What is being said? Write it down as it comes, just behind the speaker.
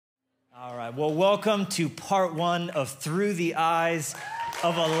All right, well, welcome to part one of Through the Eyes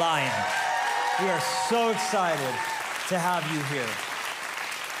of a Lion. We are so excited to have you here.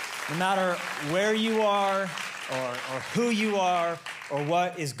 No matter where you are or who you are or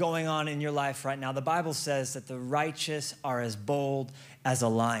what is going on in your life right now, the Bible says that the righteous are as bold as a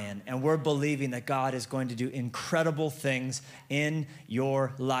lion. And we're believing that God is going to do incredible things in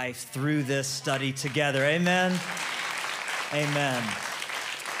your life through this study together. Amen? Amen.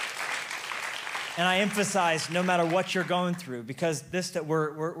 And I emphasize, no matter what you're going through, because this that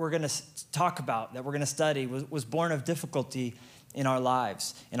we're going to talk about, that we're going to study, was born of difficulty in our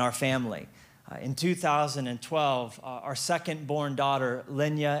lives, in our family. In 2012, our second-born daughter,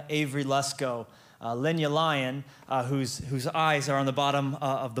 Lenya Avery Lesko, Lenya Lion, whose eyes are on the bottom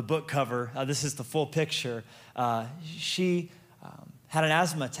of the book cover, this is the full picture, she had an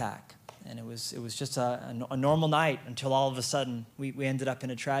asthma attack. And it was just a normal night until all of a sudden we ended up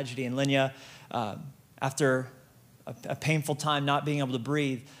in a tragedy. And Lenya, after a painful time not being able to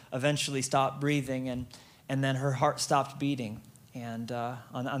breathe, eventually stopped breathing, and then her heart stopped beating. And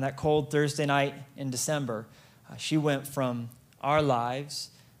on that cold Thursday night in December, she went from our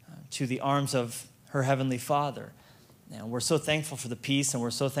lives to the arms of her Heavenly Father. And we're so thankful for the peace, and we're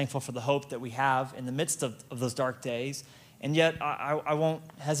so thankful for the hope that we have in the midst of those dark days. And yet, I won't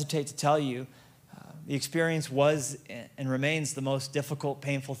hesitate to tell you, the experience was and remains the most difficult,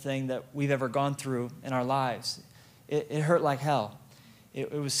 painful thing that we've ever gone through in our lives. It hurt like hell.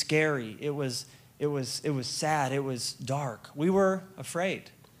 It was scary. It was sad. It was dark. We were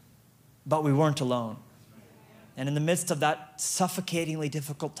afraid, but we weren't alone. And in the midst of that suffocatingly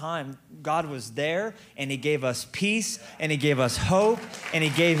difficult time, God was there, and He gave us peace, and He gave us hope, and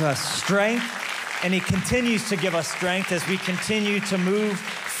He gave us strength. And He continues to give us strength as we continue to move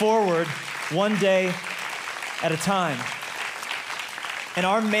forward one day at a time. And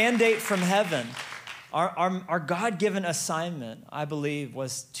our mandate from heaven, our God-given assignment, I believe,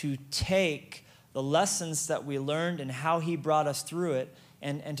 was to take the lessons that we learned and how He brought us through it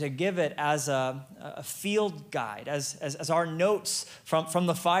and to give it as a field guide, as our notes from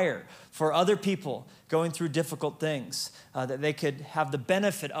the fire for other people going through difficult things, that they could have the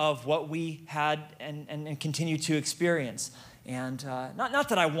benefit of what we had and continue to experience. And not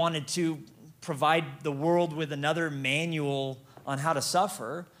that I wanted to provide the world with another manual on how to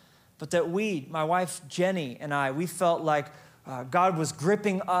suffer, but that my wife Jenny and I, we felt like God was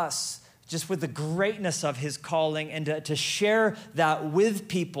gripping us just with the greatness of His calling, and to share that with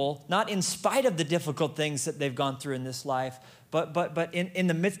people, not in spite of the difficult things that they've gone through in this life, but in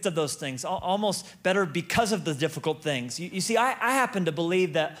the midst of those things, almost better because of the difficult things. You see, I happen to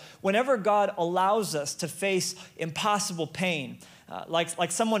believe that whenever God allows us to face impossible pain,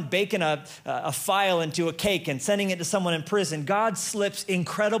 like someone baking a file into a cake and sending it to someone in prison, God slips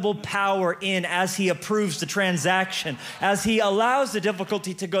incredible power in as He approves the transaction, as He allows the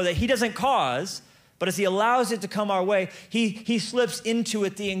difficulty to go that He doesn't cause, but as He allows it to come our way, He slips into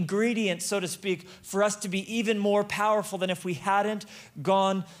it the ingredients, so to speak, for us to be even more powerful than if we hadn't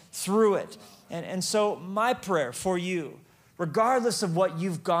gone through it. And so my prayer for you, regardless of what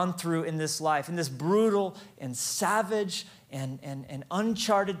you've gone through in this life, in this brutal and savage and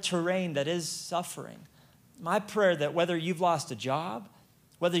uncharted terrain that is suffering, my prayer that whether you've lost a job,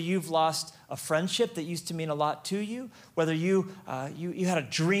 whether you've lost a friendship that used to mean a lot to you, whether you had a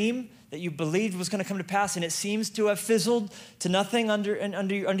dream that you believed was going to come to pass and it seems to have fizzled to nothing under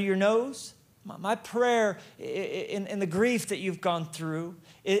your nose, my prayer in the grief that you've gone through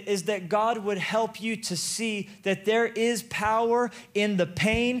is that God would help you to see that there is power in the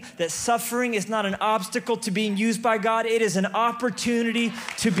pain, that suffering is not an obstacle to being used by God. It is an opportunity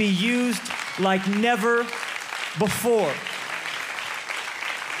to be used like never before.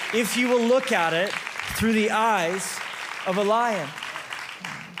 If you will look at it through the eyes of a lion.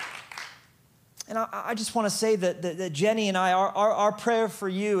 And I just want to say that Jenny and I, our prayer for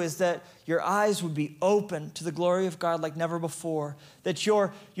you is that your eyes would be open to the glory of God like never before, that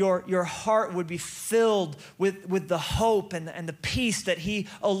your heart would be filled with the hope and the peace that He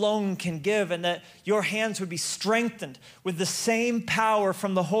alone can give, and that your hands would be strengthened with the same power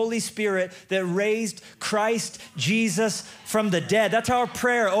from the Holy Spirit that raised Christ Jesus from the dead. That's our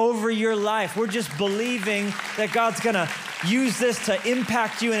prayer over your life. We're just believing that God's going to use this to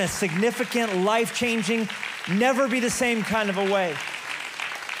impact you in a significant, life-changing, never be the same kind of a way.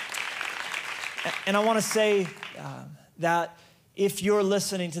 And I want to say that if you're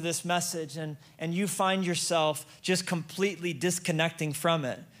listening to this message and you find yourself just completely disconnecting from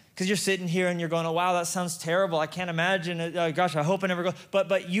it, Because you're sitting here and you're going, oh, wow, that sounds terrible. I can't imagine it. Oh, gosh, I hope I never go.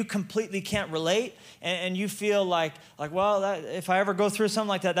 But you completely can't relate. And you feel like well, if I ever go through something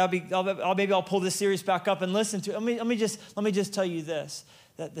like that, maybe I'll pull this series back up and listen to it. Let me just tell you this,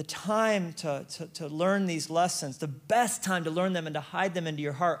 that the time to learn these lessons, the best time to learn them and to hide them into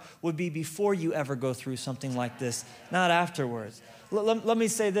your heart would be before you ever go through something like this, not afterwards. Let me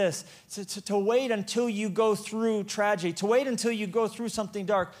say this, to wait until you go through tragedy, to wait until you go through something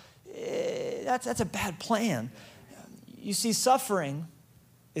dark, that's a bad plan. You see, suffering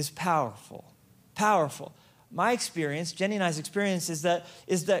is powerful, powerful. My experience, Jenny and I's experience, is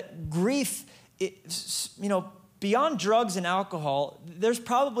that grief, beyond drugs and alcohol, there's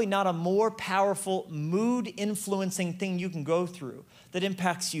probably not a more powerful mood-influencing thing you can go through that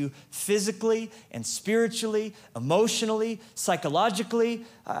impacts you physically and spiritually, emotionally, psychologically.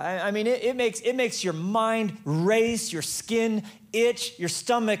 It makes your mind race, your skin itch, your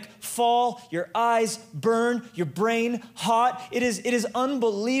stomach fall, your eyes burn, your brain hot. It is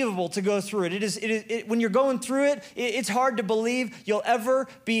unbelievable to go through it. When you're going through it, it's hard to believe you'll ever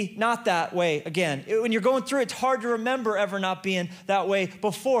be not that way again. When you're going through it, it's hard to remember ever not being that way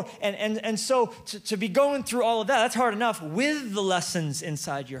before. And so to be going through all of that, that's hard enough with the lessons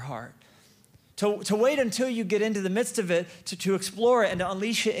inside your heart. To wait until you get into the midst of it, to explore it and to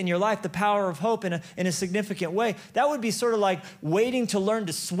unleash it in your life, the power of hope in a significant way, that would be sort of like waiting to learn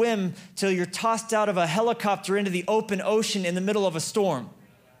to swim till you're tossed out of a helicopter into the open ocean in the middle of a storm.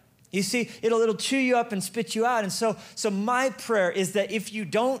 You see, it'll chew you up and spit you out. And so my prayer is that if you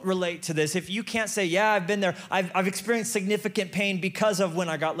don't relate to this, if you can't say, yeah, I've been there, I've experienced significant pain because of when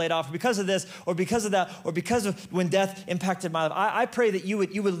I got laid off, or because of this, or because of that, or because of when death impacted my life, I pray that you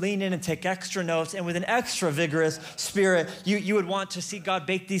would lean in and take extra notes, and with an extra vigorous spirit, you would want to see God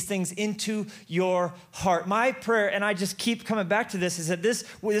bake these things into your heart. My prayer, and I just keep coming back to this, is that this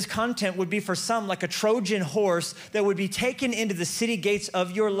content would be for some like a Trojan horse that would be taken into the city gates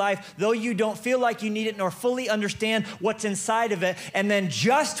of your life, though you don't feel like you need it nor fully understand what's inside of it. And then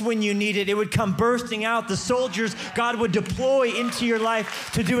just when you need it, it would come bursting out. The soldiers God would deploy into your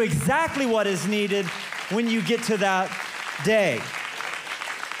life to do exactly what is needed when you get to that day.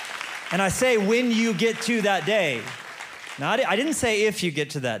 And I say when you get to that day. Now, I didn't say if you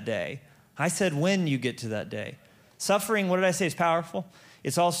get to that day. I said when you get to that day. Suffering, what did I say, is powerful?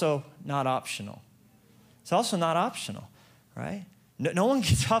 It's also not optional. It's also not optional, right? No one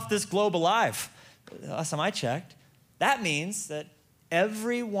gets off this globe alive, last time I checked. That means that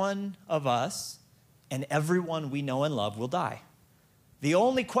every one of us and everyone we know and love will die. The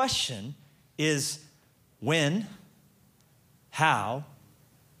only question is when, how,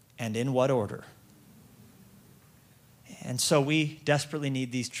 and in what order. And so we desperately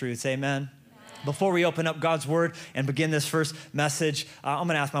need these truths, amen? Before we open up God's word and begin this first message, I'm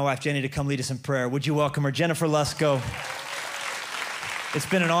gonna ask my wife Jenny to come lead us in prayer. Would you welcome her? Jennifer Lusko. It's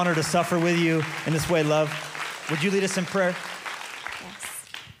been an honor to suffer with you in this way, love. Would you lead us in prayer? Yes.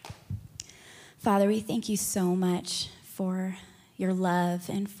 Father, we thank you so much for your love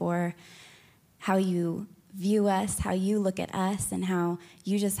and for how you view us, how you look at us, and how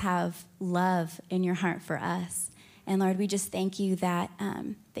you just have love in your heart for us. And Lord, we just thank you that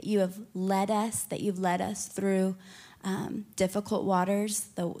you have led us, that you've led us through difficult waters,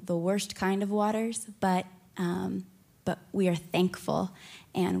 the worst kind of waters, but we are thankful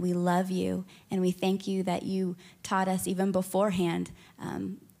and we love you, and we thank you that you taught us even beforehand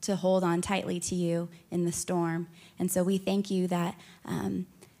to hold on tightly to you in the storm. And so we thank you that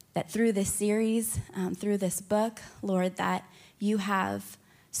through this series, through this book, Lord, that you have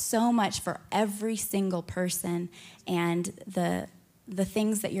so much for every single person, and the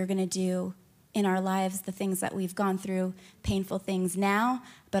things that you're going to do in our lives, the things that we've gone through, painful things now,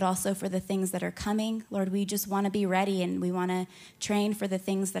 but also for the things that are coming. Lord, we just want to be ready, and we want to train for the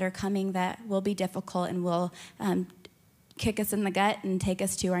things that are coming that will be difficult and will kick us in the gut and take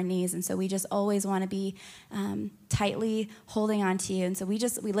us to our knees. And so we just always want to be tightly holding on to you. And so we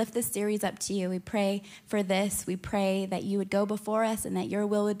lift this series up to you. We pray for this. We pray that you would go before us and that your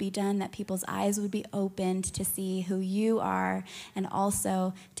will would be done, that people's eyes would be opened to see who you are, and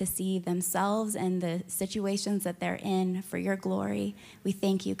also to see themselves and the situations that they're in for your glory. We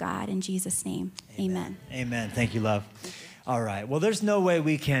thank you, God, in Jesus' name. Amen. Amen. Thank you, love. All right. Well, there's no way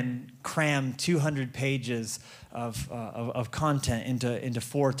we can cram 200 pages of content into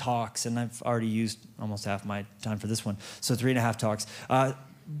 4 talks, and I've already used almost half my time for this one, so 3.5 talks.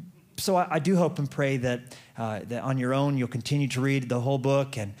 So I do hope and pray that on your own you'll continue to read the whole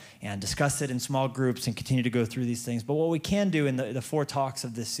book and discuss it in small groups and continue to go through these things. But what we can do in the 4 talks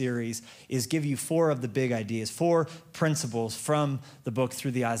of this series is give you 4 of the big ideas, 4 principles from the book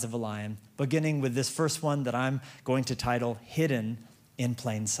Through the Eyes of a Lion, beginning with this first one that I'm going to title Hidden in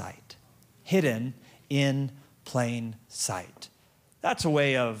Plain Sight. Hidden in plain sight. That's a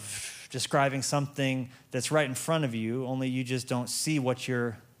way of describing something that's right in front of you, only you just don't see what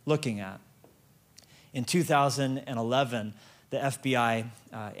you're looking at. In 2011, the FBI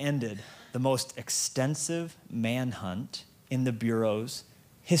ended the most extensive manhunt in the Bureau's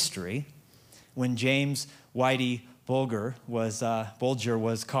history when James Whitey Bulger was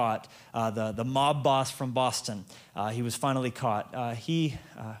caught, the mob boss from Boston. He was finally caught. He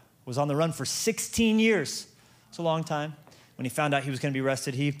was on the run for 16 years. It's a long time. When he found out he was going to be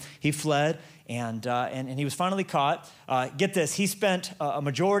arrested, he fled, and he was finally caught. Get this, he spent a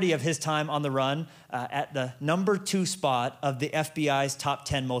majority of his time on the run at the number 2 spot of the FBI's top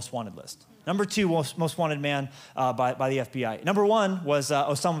 10 most wanted list. Number 2 most wanted man by the FBI. Number 1 was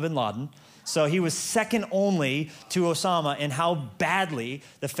Osama bin Laden. So he was second only to Osama in how badly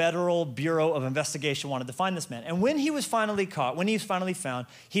the Federal Bureau of Investigation wanted to find this man. And when he was finally caught, when he was finally found,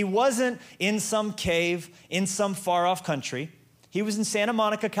 he wasn't in some cave in some far-off country. He was in Santa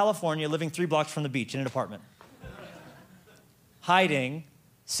Monica, California, living 3 blocks from the beach in an apartment. Hiding,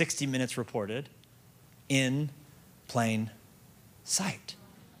 60 Minutes reported, in plain sight.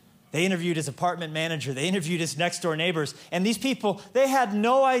 They interviewed his apartment manager. They interviewed his next-door neighbors. And these people, they had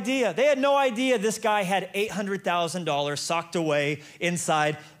no idea. They had no idea this guy had $800,000 socked away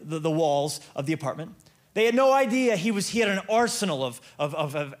inside the walls of the apartment. They had no idea he had an arsenal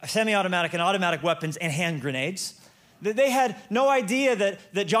of semi-automatic and automatic weapons and hand grenades. They had no idea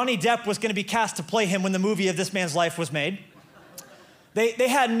that Johnny Depp was going to be cast to play him when the movie of this man's life was made. They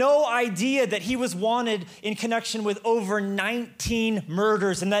had no idea that he was wanted in connection with over 19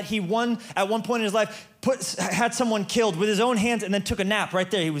 murders and that he at one point in his life, had someone killed with his own hands and then took a nap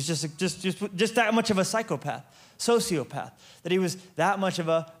right there. He was just that much of a psychopath, sociopath, that he was that much of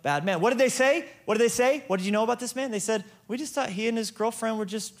a bad man. What did they say? What did you know about this man? They said, we just thought he and his girlfriend were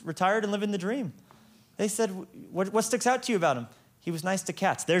just retired and living the dream. They said, what sticks out to you about him? He was nice to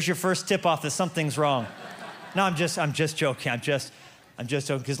cats. There's your first tip off that something's wrong. No, I'm just joking. I'm just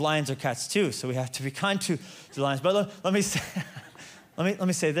joking, because lions are cats too, so we have to be kind to the lions. But let me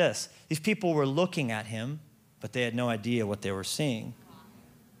say this. These people were looking at him, but they had no idea what they were seeing.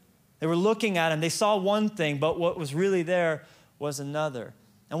 They were looking at him. They saw one thing, but what was really there was another.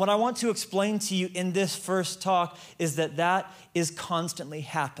 And what I want to explain to you in this first talk is that is constantly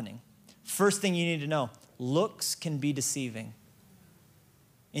happening. First thing you need to know, looks can be deceiving.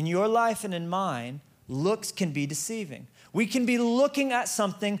 In your life and in mine, looks can be deceiving. We can be looking at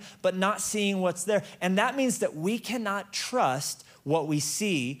something but not seeing what's there. And that means that we cannot trust what we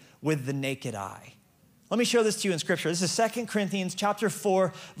see with the naked eye. Let me show this to you in Scripture. This is 2 Corinthians chapter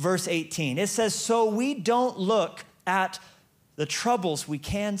 4, verse 18. It says, so we don't look at the troubles we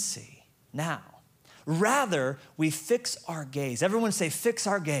can see now. Rather, we fix our gaze. Everyone say, fix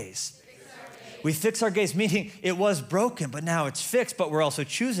our gaze. We fix our gaze, meaning it was broken, but now it's fixed, but we're also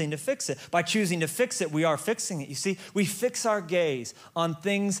choosing to fix it. By choosing to fix it, we are fixing it. You see, we fix our gaze on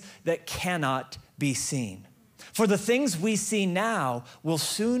things that cannot be seen. For the things we see now will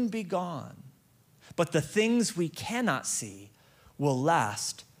soon be gone, but the things we cannot see will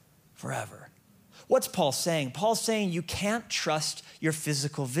last forever. What's Paul saying? Paul's saying you can't trust your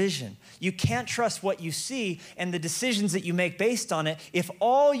physical vision. You can't trust what you see and the decisions that you make based on it. If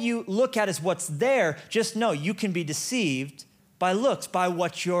all you look at is what's there, just know you can be deceived by looks, by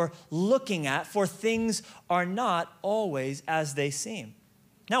what you're looking at, for things are not always as they seem.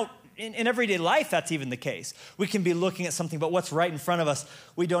 Now, in everyday life, that's even the case. We can be looking at something, but what's right in front of us,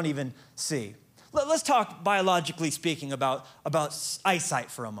 we don't even see. Let's talk biologically speaking about eyesight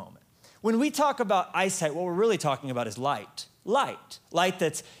for a moment. When we talk about eyesight, what we're really talking about is light. Light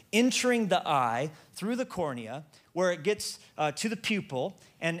that's entering the eye through the cornea, where it gets to the pupil,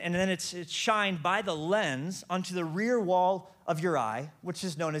 and then it's shined by the lens onto the rear wall of your eye, which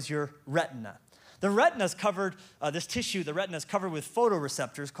is known as your retina. The retina is covered, this tissue, the retina is covered with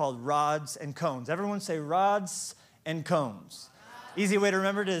photoreceptors called rods and cones. Everyone say rods and cones. Easy way to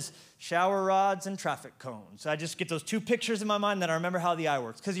remember it is shower rods and traffic cones. I just get those two pictures in my mind, then I remember how the eye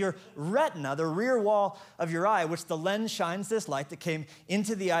works. Because your retina, the rear wall of your eye, which the lens shines this light that came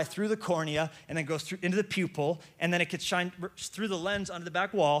into the eye through the cornea and then goes through into the pupil, and then it gets shined through the lens onto the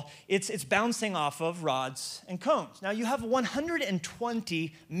back wall, it's bouncing off of rods and cones. Now, you have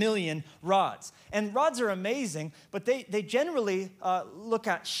 120 million rods. And rods are amazing, but they generally look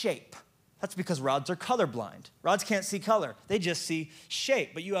at shape. That's because rods are colorblind. Rods can't see color. They just see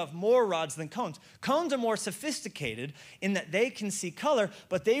shape, but you have more rods than cones. Cones are more sophisticated in that they can see color,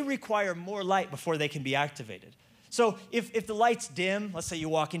 but they require more light before they can be activated. So if the light's dim, let's say you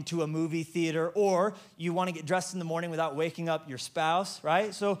walk into a movie theater, or you want to get dressed in the morning without waking up your spouse,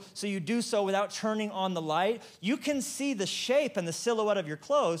 right? So you do so without turning on the light. You can see the shape and the silhouette of your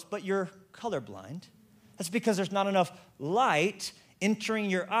clothes, but you're colorblind. That's because there's not enough light entering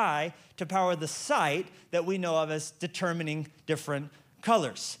your eye to power the sight that we know of as determining different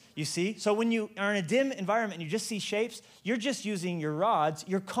colors. You see? So when you are in a dim environment and you just see shapes, you're just using your rods.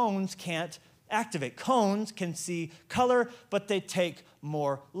 Your cones can't activate. Cones can see color, but they take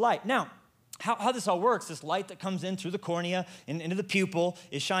more light. Now, how this all works, this light that comes in through the cornea and into the pupil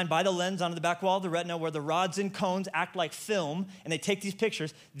is shined by the lens onto the back wall of the retina, where the rods and cones act like film, and they take these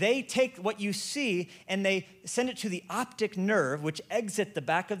pictures. They take what you see and they send it to the optic nerve, which exits the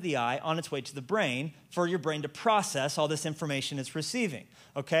back of the eye on its way to the brain for your brain to process all this information it's receiving,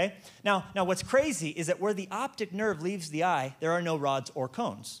 okay? Now what's crazy is that where the optic nerve leaves the eye, there are no rods or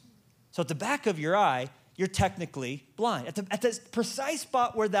cones. So at the back of your eye, you're technically blind. At the precise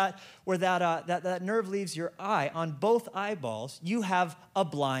spot where that nerve leaves your eye, on both eyeballs, you have a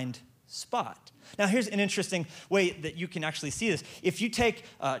blind spot. Now, here's an interesting way that you can actually see this. If you take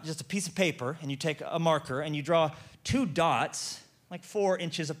just a piece of paper and you take a marker and you draw two dots, like 4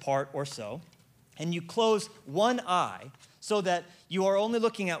 inches apart or so, and you close one eye so that you are only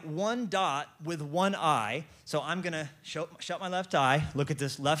looking at one dot with one eye. So I'm going to shut my left eye, look at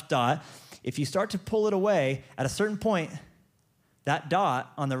this left dot. If you start to pull it away, at a certain point, that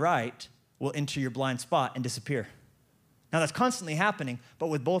dot on the right will enter your blind spot and disappear. Now, that's constantly happening, but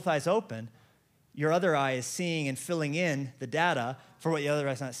with both eyes open, your other eye is seeing and filling in the data for what the other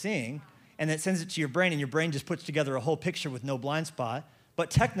eye's not seeing, and it sends it to your brain, and your brain just puts together a whole picture with no blind spot. But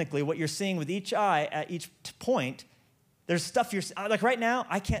technically, what you're seeing with each eye at each point, there's stuff like right now,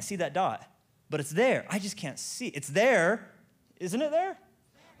 I can't see that dot, but it's there. I just can't see. It's there. Isn't it there?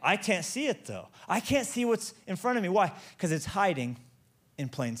 I can't see it, though. I can't see what's in front of me. Why? Because it's hiding in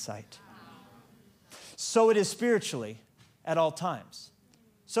plain sight. So it is spiritually at all times.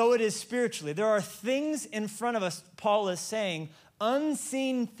 So it is spiritually. There are things in front of us, Paul is saying,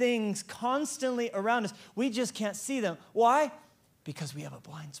 unseen things constantly around us. We just can't see them. Why? Because we have a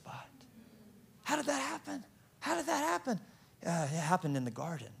blind spot. How did that happen? How did that happen? It happened in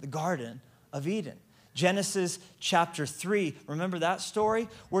the Garden of Eden. Genesis chapter 3, remember that story?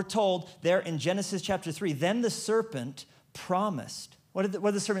 We're told there in Genesis chapter 3, then the serpent promised. What did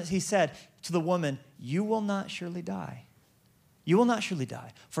the serpent, he said to the woman, you will not surely die. You will not surely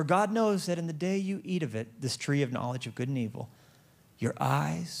die. For God knows that in the day you eat of it, this tree of knowledge of good and evil, your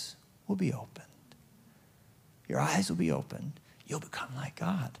eyes will be opened. Your eyes will be opened. You'll become like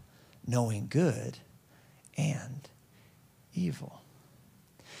God, knowing good and evil.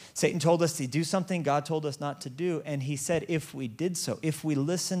 Satan told us to do something God told us not to do, and he said if we did so, if we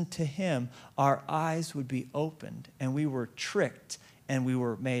listened to him, our eyes would be opened, and we were tricked, and we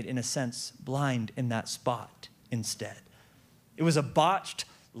were made, in a sense, blind in that spot instead. It was a botched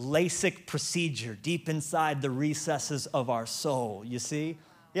LASIK procedure deep inside the recesses of our soul, you see?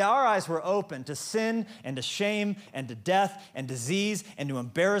 Yeah, our eyes were open to sin and to shame and to death and disease and to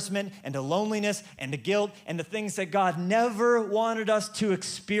embarrassment and to loneliness and to guilt and to things that God never wanted us to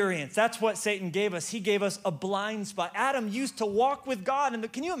experience. That's what Satan gave us. He gave us a blind spot. Adam used to walk with God.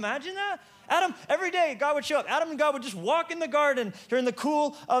 And can you imagine that? Adam, every day God would show up. Adam and God would just walk in the garden during the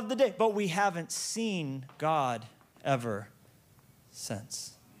cool of the day. But we haven't seen God ever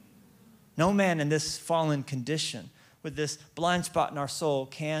since. No man in this fallen condition with this blind spot in our soul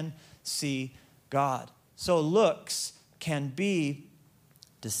can see God. So looks can be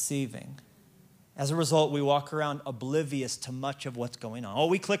deceiving. As a result, we walk around oblivious to much of what's going on. Oh,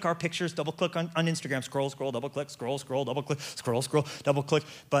 we click our pictures, double click on Instagram, scroll, double click, scroll, double click, scroll, double click.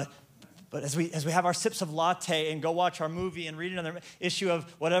 But as we have our sips of latte and go watch our movie and read another issue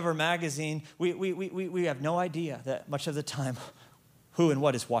of whatever magazine, we have no idea that much of the time who and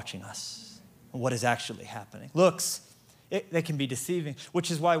what is watching us and what is actually happening. Looks, they can be deceiving, which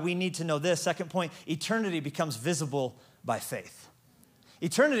is why we need to know this. Second point, eternity becomes visible by faith.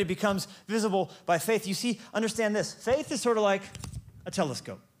 Eternity becomes visible by faith. You see, understand this. Faith is sort of like a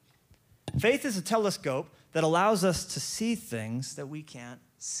telescope. Faith is a telescope that allows us to see things that we can't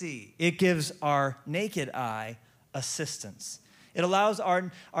see. It gives our naked eye assistance. It allows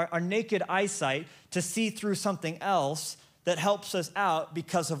our naked eyesight to see through something else that helps us out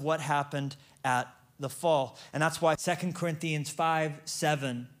because of what happened at the fall. And that's why 2 Corinthians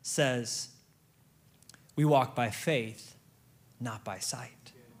 5:7 says, we walk by faith, not by sight.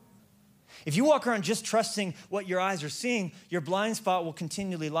 If you walk around just trusting what your eyes are seeing, your blind spot will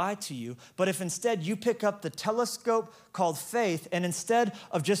continually lie to you. But if instead you pick up the telescope called faith, and instead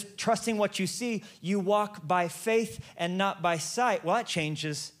of just trusting what you see, you walk by faith and not by sight, well, that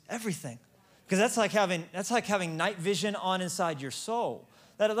changes everything. Because that's like having night vision on inside your soul.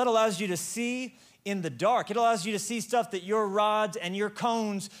 That allows you to see in the dark. It allows you to see stuff that your rods and your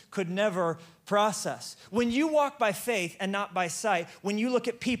cones could never process. When you walk by faith and not by sight, when you look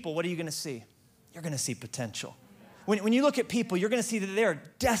at people, what are you going to see? You're going to see potential. When you look at people, you're going to see that they are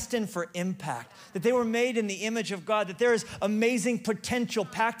destined for impact, that they were made in the image of God, that there is amazing potential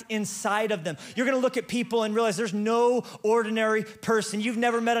packed inside of them. You're going to look at people and realize there's no ordinary person. You've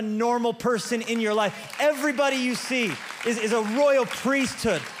never met a normal person in your life. Everybody you see is a royal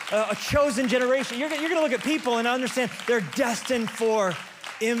priesthood, a chosen generation. You're going to look at people and understand they're destined for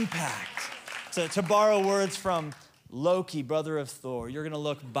impact. So to borrow words from Loki, brother of Thor, you're going to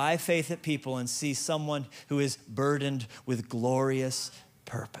look by faith at people and see someone who is burdened with glorious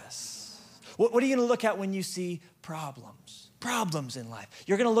purpose. What are you going to look at when you see problems? Problems in life.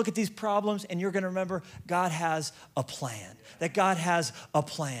 You're going to look at these problems and you're going to remember God has a plan, that God has a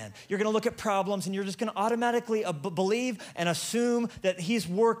plan. You're going to look at problems and you're just going to automatically believe and assume that he's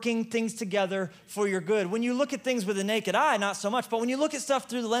working things together for your good. When you look at things with the naked eye, not so much, but when you look at stuff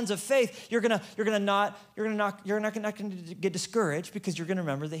through the lens of faith, you're not going to get discouraged because you're going to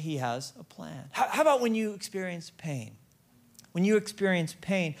remember that he has a plan. How about when you experience pain? When you experience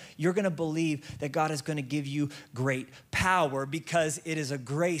pain, you're going to believe that God is going to give you great power because it is a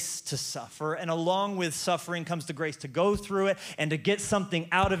grace to suffer. And along with suffering comes the grace to go through it and to get something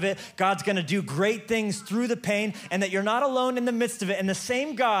out of it. God's going to do great things through the pain and that you're not alone in the midst of it. And the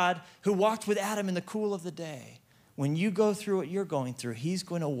same God who walked with Adam in the cool of the day, when you go through what you're going through, he's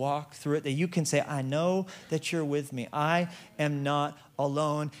going to walk through it, that you can say, I know that you're with me. I am not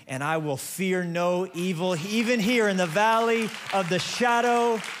alone, and I will fear no evil, even here in the valley of the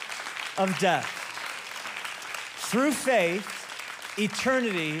shadow of death. Through faith,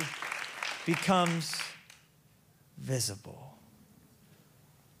 eternity becomes visible.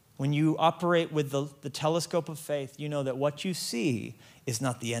 When you operate with the telescope of faith, you know that what you see is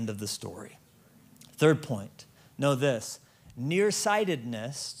not the end of the story. Third point. Know this,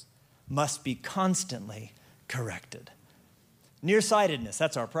 nearsightedness must be constantly corrected. Nearsightedness,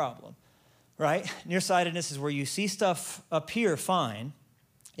 that's our problem, right? Nearsightedness is where you see stuff up here fine,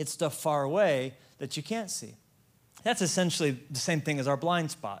 it's stuff far away that you can't see. That's essentially the same thing as our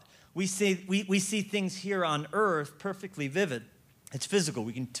blind spot. We see things here on earth perfectly vivid. It's physical.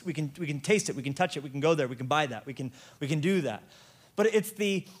 We can taste it, we can touch it, we can go there, we can buy that, we can do that. But it's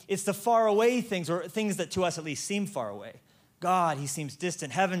the far away things, or things that to us at least seem far away. God, he seems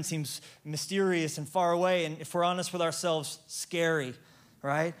distant. Heaven seems mysterious and far away, and if we're honest with ourselves, scary,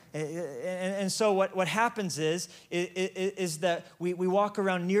 right? And so what happens is that we walk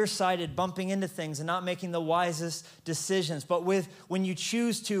around nearsighted, bumping into things and not making the wisest decisions. But when you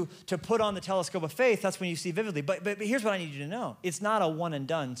choose to put on the telescope of faith, that's when you see vividly. But here's what I need you to know. It's not a one and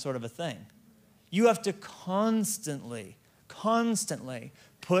done sort of a thing. You have to constantly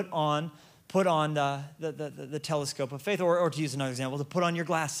put on the telescope of faith, or to use another example, to put on your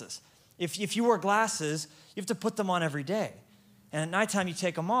glasses. If you wear glasses, you have to put them on every day. And at nighttime, you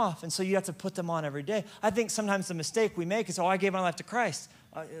take them off, and so you have to put them on every day. I think sometimes the mistake we make is, I gave my life to Christ.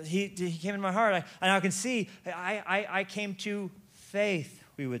 He came in my heart. I now can see. I came to faith,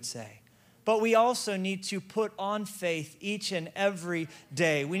 we would say. But we also need to put on faith each and every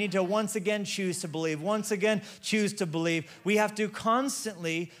day. We need to once again choose to believe. Once again, choose to believe. We have to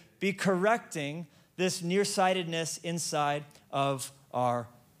constantly be correcting this nearsightedness inside of our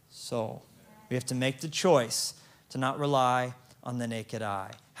soul. We have to make the choice to not rely on the naked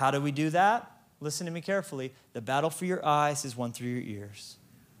eye. How do we do that? Listen to me carefully. The battle for your eyes is won through your ears.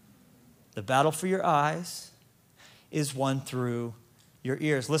 The battle for your eyes is won through your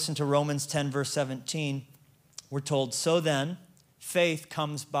ears. Listen to Romans 10, verse 17. We're told, so then, faith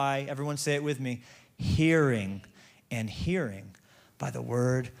comes by, everyone say it with me, hearing, and hearing by the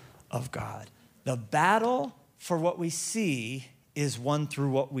word of God. The battle for what we see is won through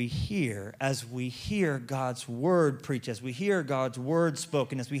what we hear. As we hear God's word preached, as we hear God's word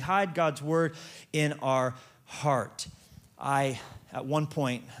spoken, as we hide God's word in our heart. At one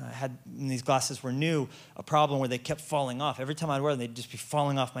point, had, when these glasses were new, a problem where they kept falling off. Every time I'd wear them, they'd just be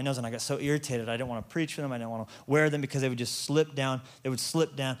falling off my nose, and I got so irritated. I didn't want to preach for them. I didn't want to wear them because they would just slip down. They would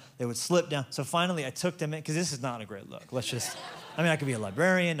slip down. They would slip down. So finally, I took them in, because this is not a great look. I could be a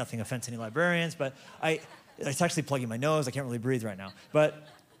librarian. Nothing offense any librarians, but it's actually plugging my nose. I can't really breathe right now. But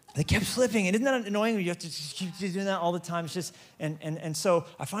they kept slipping, and isn't that annoying? You have to just keep doing that all the time. It's just, and so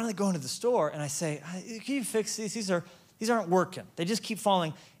I finally go into the store, and I say, can you fix these? These aren't working. They just keep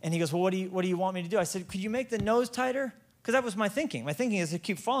falling. And he goes, well, what do you want me to do? I said, could you make the nose tighter? Because that was my thinking. My thinking is they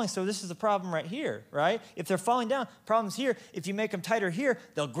keep falling, so this is the problem right here, right? If they're falling down, problem's here. If you make them tighter here,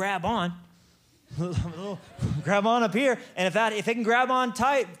 they'll grab on. Grab on up here. And if they can grab on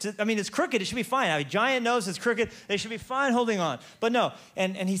tight, it's crooked. It should be fine. I have a giant nose. It's crooked. They should be fine holding on. But no.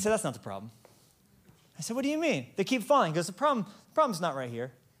 And he said, that's not the problem. I said, what do you mean? They keep falling. He goes, the problem's not right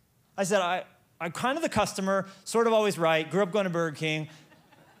here. I said, I'm kind of the customer, sort of always right, grew up going to Burger King.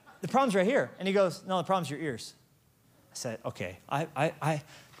 The problem's right here. And he goes, no, the problem's your ears. I said, okay,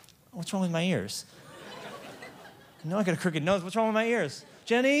 what's wrong with my ears? No, I got a crooked nose. What's wrong with my ears?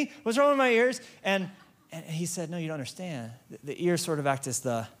 Jenny, what's wrong with my ears? And he said, no, you don't understand. The ears sort of act as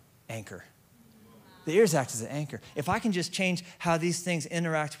the anchor. The ears act as an anchor. If I can just change how these things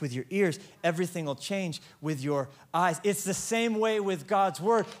interact with your ears, everything will change with your eyes. It's the same way with God's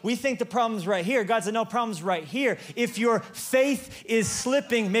word. We think the problem's right here. God said, no, problem's right here. If your faith is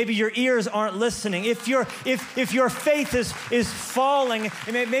slipping, maybe your ears aren't listening. If your faith is falling,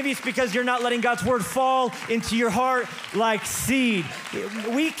 maybe it's because you're not letting God's word fall into your heart like seed.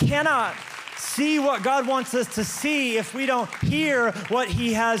 We cannot see what God wants us to see if we don't hear what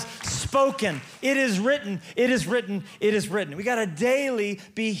he has spoken. It is written, it is written, it is written. We got to daily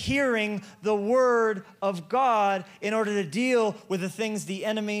be hearing the word of God in order to deal with the things the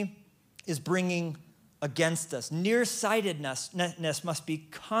enemy is bringing against us. Nearsightedness must be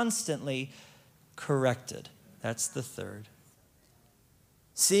constantly corrected. That's the third.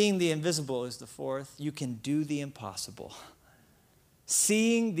 Seeing the invisible is the fourth. You can do the impossible.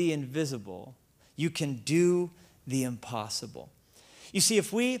 Seeing the invisible, you can do the impossible. You see,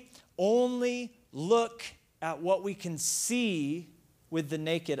 if we only look at what we can see with the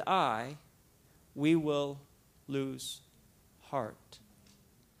naked eye, we will lose heart.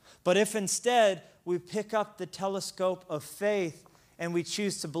 But if instead we pick up the telescope of faith and we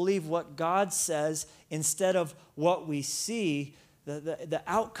choose to believe what God says instead of what we see, the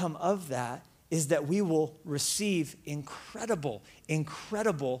outcome of that is that we will receive incredible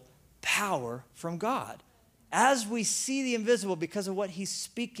power from God. As we see the invisible because of what he's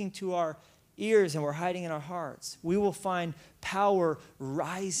speaking to our ears and we're hiding in our hearts, we will find power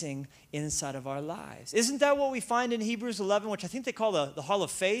rising inside of our lives. Isn't that what we find in Hebrews 11, which I think they call the Hall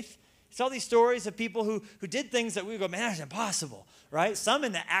of Faith? It's all these stories of people who did things that we go, man, that's impossible, right? Some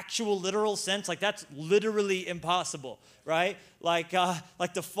in the actual literal sense, like that's literally impossible, right? Like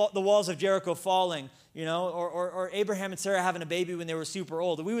the walls of Jericho falling, or Abraham and Sarah having a baby when they were super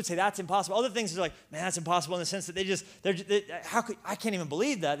old. We would say that's impossible. Other things are like, man, that's impossible in the sense that I can't even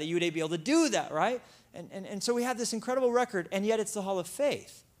believe that you would be able to do that, right? And so we have this incredible record, and yet it's the Hall of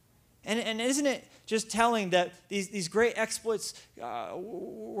Faith. And isn't it just telling that these great exploits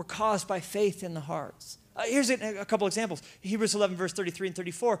were caused by faith in the hearts? Here's a couple examples. Hebrews 11, verse 33 and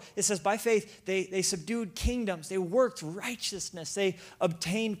 34. It says, by faith, they subdued kingdoms. They worked righteousness. They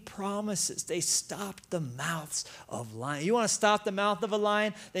obtained promises. They stopped the mouths of lions. You want to stop the mouth of a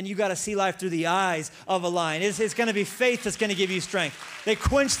lion? Then you got to see life through the eyes of a lion. It's going to be faith that's going to give you strength. They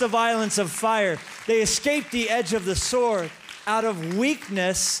quenched the violence of fire. They escaped the edge of the sword. Out of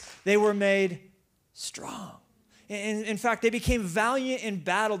weakness, they were made strong. In fact, they became valiant in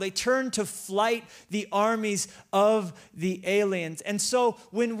battle. They turned to flight the armies of the aliens. And so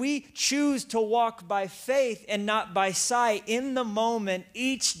when we choose to walk by faith and not by sight in the moment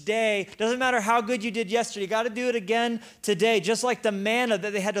each day, doesn't matter how good you did yesterday, you got to do it again today. Just like the manna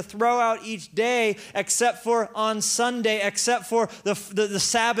that they had to throw out each day except for on Sunday, except for the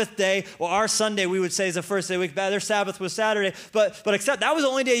Sabbath day. Well, our Sunday we would say is the first day of the week. Their Sabbath was Saturday. But except that was the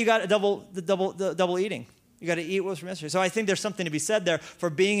only day you got double eating. You got to eat what was from yesterday. So I think there's something to be said there for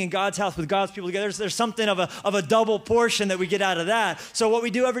being in God's house with God's people together. There's something of a double portion that we get out of that. So what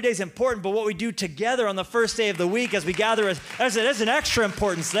we do every day is important, but what we do together on the first day of the week as we gather, there's an extra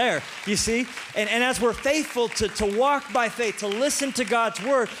importance there, you see? And as we're faithful to walk by faith, to listen to God's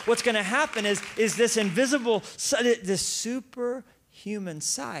word, what's going to happen is this invisible, this superhuman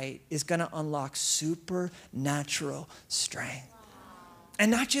sight is going to unlock supernatural strength.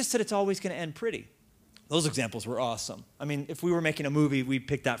 And not just that it's always going to end pretty. Those examples were awesome. I mean, if we were making a movie, we'd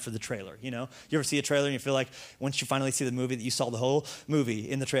pick that for the trailer, you know? You ever see a trailer and you feel like once you finally see the movie that you saw the whole movie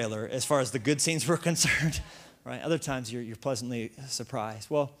in the trailer as far as the good scenes were concerned, right? Other times you're pleasantly surprised.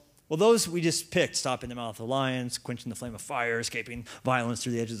 Well, those we just picked, stopping the mouth of the lions, quenching the flame of fire, escaping violence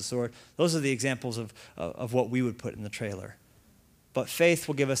through the edge of the sword. Those are the examples of what we would put in the trailer. But faith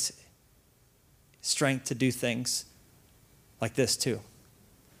will give us strength to do things like this too.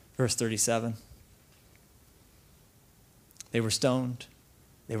 Verse 37. They were stoned,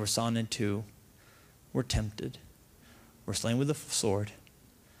 they were sawn in two, were tempted, were slain with the sword.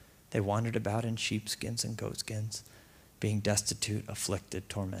 They wandered about in sheepskins and goatskins, being destitute, afflicted,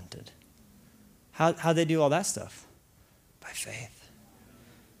 tormented. How'd they do all that stuff? By faith.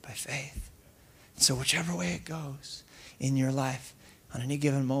 By faith. So whichever way it goes in your life, on any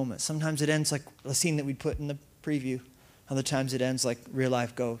given moment, sometimes it ends like the scene that we put in the preview. Other times it ends like real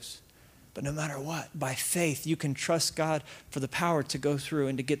life goes. But no matter what, by faith, you can trust God for the power to go through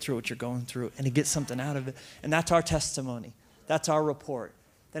and to get through what you're going through and to get something out of it. And that's our testimony. That's our report.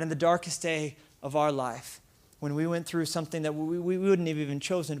 That in the darkest day of our life, when we went through something that we wouldn't have even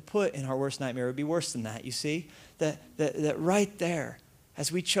chosen to put in our worst nightmare, it would be worse than that, you see? That right there,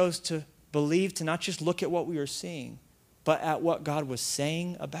 as we chose to believe, to not just look at what we were seeing, but at what God was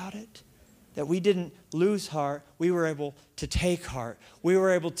saying about it, that we didn't lose heart, we were able to take heart. We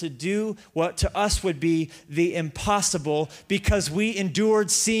were able to do what to us would be the impossible because we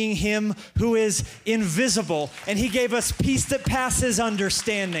endured seeing him who is invisible. And he gave us peace that passes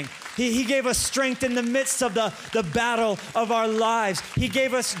understanding. He gave us strength in the midst of the battle of our lives. He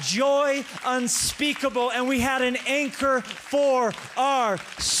gave us joy unspeakable, and we had an anchor for our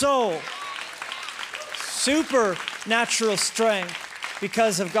soul. Supernatural strength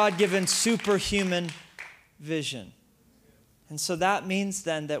because of God-given superhuman vision. And so that means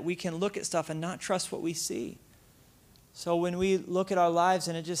then that we can look at stuff and not trust what we see. So when we look at our lives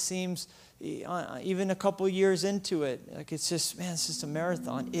and it just seems, even a couple years into it, like it's just a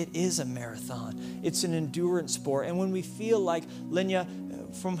marathon. It is a marathon. It's an endurance sport. And when we feel like Linya,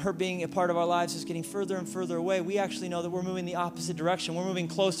 from her being a part of our lives, is getting further and further away, we actually know that we're moving the opposite direction. We're moving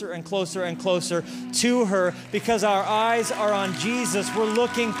closer and closer and closer to her because our eyes are on Jesus. We're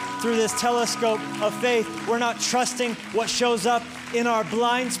looking through this telescope of faith. We're not trusting what shows up in our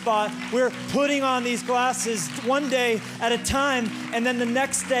blind spot. We're putting on these glasses one day at a time, and then the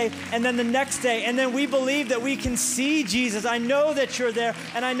next day, and then the next day, and then we believe that we can see Jesus. I know that you're there,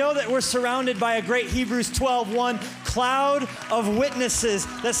 and I know that we're surrounded by a great Hebrews 12:1 cloud of witnesses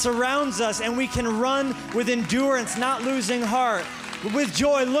that surrounds us, and we can run with endurance, not losing heart, with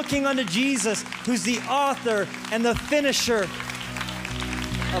joy, looking unto Jesus, who's the author and the finisher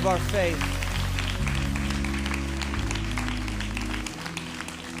of our faith.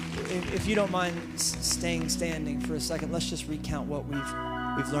 If you don't mind staying standing for a second, let's just recount what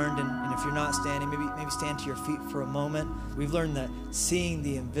we've learned. And if you're not standing, maybe stand to your feet for a moment. We've learned that seeing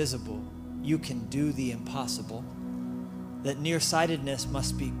the invisible, you can do the impossible. That nearsightedness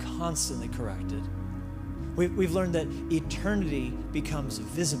must be constantly corrected. We've learned that eternity becomes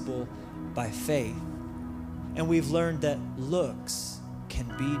visible by faith. And we've learned that looks can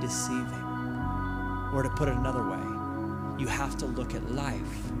be deceiving. Or to put it another way, you have to look at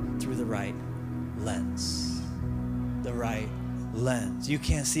life through the right lens. The right lens. You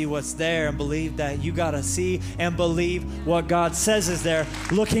can't see what's there and believe that. You got to see and believe what God says is there,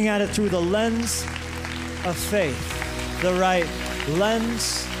 looking at it through the lens of faith. The right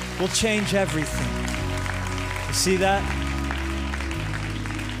lens will change everything. You see that?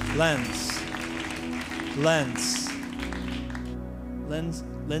 Lens.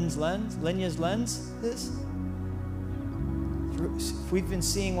 Linya's lens is? If we've been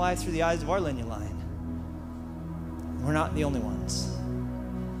seeing life through the eyes of our Linya line, we're not the only ones.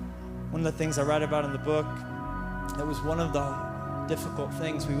 One of the things I write about in the book, that was one of the difficult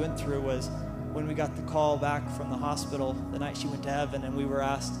things we went through, was when we got the call back from the hospital the night she went to heaven, and we were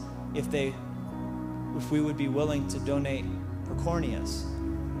asked if we would be willing to donate her corneas,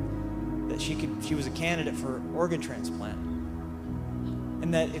 that she was a candidate for organ transplant,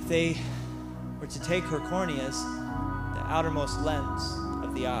 and that if they were to take her corneas, the outermost lens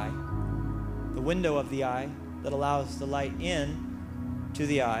of the eye, the window of the eye that allows the light in to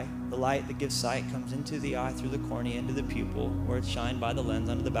the eye, the light that gives sight comes into the eye through the cornea, into the pupil, where it's shined by the lens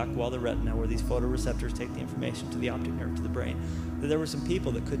under the back wall of the retina, where these photoreceptors take the information to the optic nerve to the brain. That there were some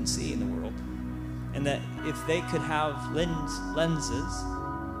people that couldn't see in the world, and that if they could have lenses,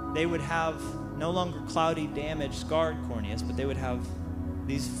 they would have no longer cloudy, damaged, scarred corneas, but they would have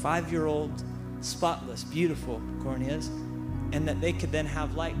these 5-year-old, spotless, beautiful corneas, and that they could then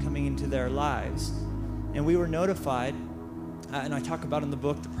have light coming into their lives And we were notified, and I talk about in the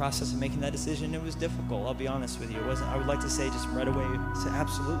book the process of making that decision. It was difficult, I'll be honest with you. It wasn't, I would like to say just right away, say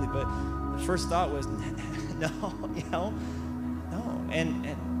absolutely, but the first thought was, no, no. And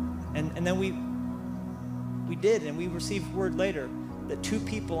then we did, and we received word later that 2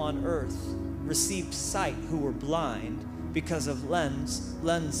 people on earth received sight who were blind because of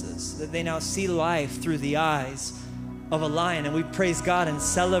lenses, that they now see life through the eyes of a lion. And we praise God and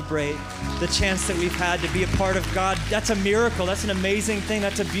celebrate the chance that we've had to be a part of God. That's a miracle. That's an amazing thing.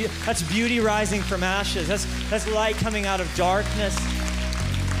 That's beauty rising from ashes. That's light coming out of darkness.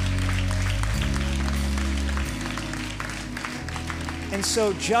 And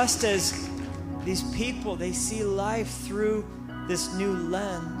so just as these people, they see life through this new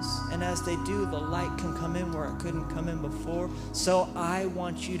lens, and as they do, the light can come in where it couldn't come in before. So I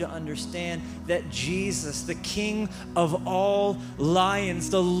want you to understand that Jesus, the King of all lions,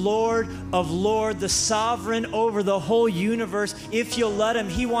 the Lord of lords, the sovereign over the whole universe, if you'll let him,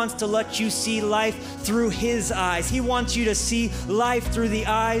 he wants to let you see life through his eyes. He wants you to see life through the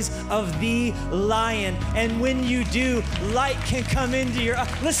eyes of the lion. And when you do, light can come into your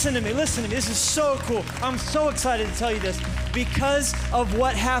eyes. Listen to me. This is so cool. I'm so excited to tell you this. Because of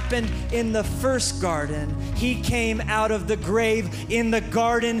what happened in the first garden, he came out of the grave in the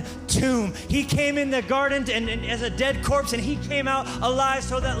garden tomb. He came in the garden and as a dead corpse, and he came out alive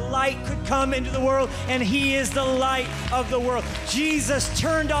so that light could come into the world, and he is the light of the world. Jesus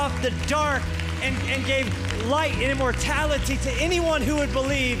turned off the dark and gave light and immortality to anyone who would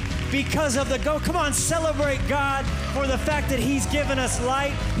believe because of the go. Come on, celebrate God for the fact that he's given us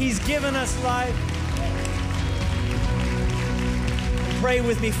light. He's given us life. Pray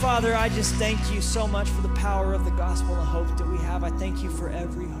with me. Father, I just thank you so much for the power of the gospel and hope that we have. I thank you for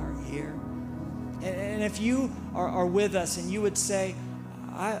every heart here. And if you are with us and you would say,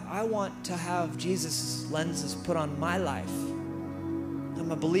 I want to have Jesus' lenses put on my life. I'm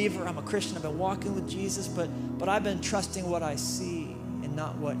a believer, I'm a Christian, I've been walking with Jesus, but I've been trusting what I see and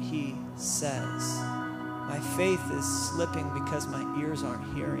not what he says. My faith is slipping because my ears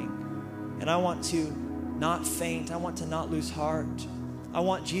aren't hearing. And I want to not faint. I want to not lose heart. I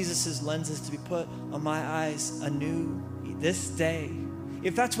want Jesus' lenses to be put on my eyes anew this day.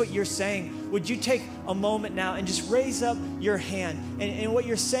 If that's what you're saying, would you take a moment now and just raise up your hand? And what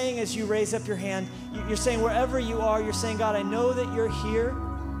you're saying as you raise up your hand, you're saying wherever you are, you're saying, God, I know that you're here.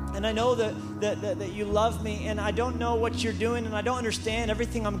 And I know that you love me, and I don't know what you're doing, and I don't understand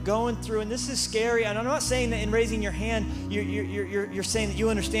everything I'm going through, and this is scary. And I'm not saying that in raising your hand, you're saying that you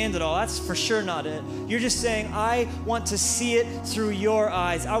understand it all. That's for sure not it. You're just saying, I want to see it through your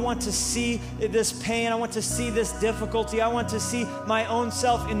eyes. I want to see this pain. I want to see this difficulty. I want to see my own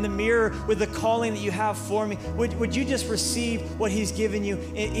self in the mirror with the calling that you have for me. Would you just receive what he's given you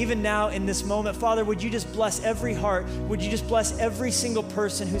even now in this moment? Father, would you just bless every heart? Would you just bless every single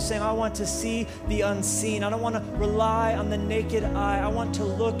person who's saying, I want to see the unseen. I don't want to rely on the naked eye. I want to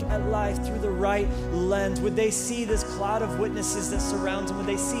look at life through the right lens. Would they see this cloud of witnesses that surrounds them? Would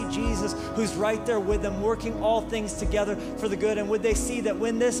they see Jesus who's right there with them, working all things together for the good? And would they see that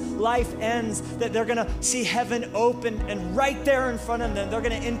when this life ends, that they're going to see heaven open, and right there in front of them, they're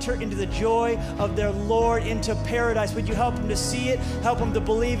going to enter into the joy of their Lord, into paradise? Would you help them to see it, help them to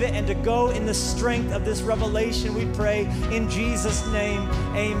believe it, and to go in the strength of this revelation? We pray in Jesus' name.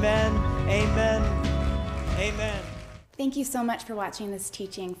 Amen. Amen. Amen. Thank you so much for watching this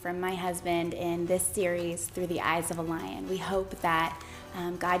teaching from my husband in this series, Through the Eyes of a Lion. We hope that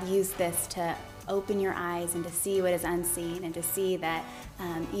God used this to open your eyes and to see what is unseen, and to see that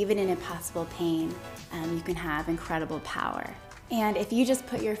even in impossible pain, you can have incredible power. And if you just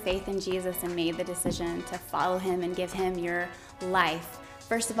put your faith in Jesus and made the decision to follow him and give him your life,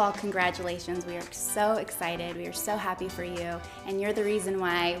 first of all, congratulations. We are so excited. We are so happy for you. And you're the reason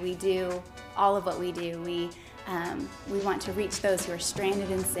why we do all of what we do. We want to reach those who are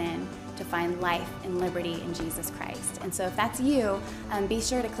stranded in sin to find life and liberty in Jesus Christ. And so if that's you, be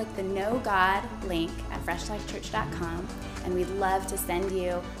sure to click the Know God link at FreshLifeChurch.com. And we'd love to send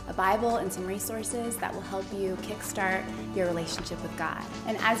you a Bible and some resources that will help you kickstart your relationship with God.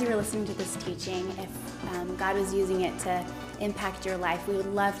 And as you were listening to this teaching, if God was using it to impact your life, we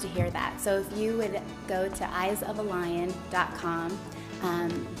would love to hear that. So if you would go to eyesofalion.com,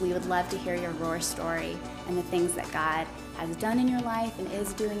 we would love to hear your roar story and the things that God has done in your life and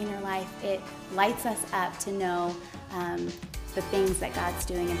is doing in your life. It lights us up to know the things that God's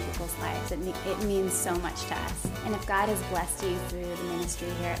doing in people's lives. It means so much to us. And if God has blessed you through the ministry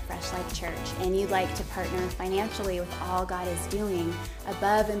here at Fresh Life Church, and you'd like to partner financially with all God is doing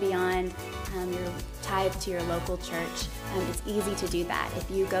above and beyond your tithe to your local church, it's easy to do that. If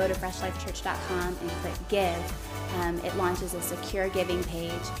you go to FreshLifeChurch.com and click Give, it launches a secure giving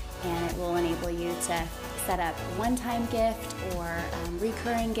page, and it will enable you to set up a one-time gift or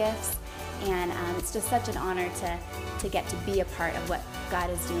recurring gifts. And it's just such an honor to get to be a part of what God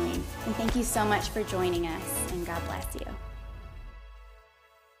is doing. And thank you so much for joining us, and God bless you.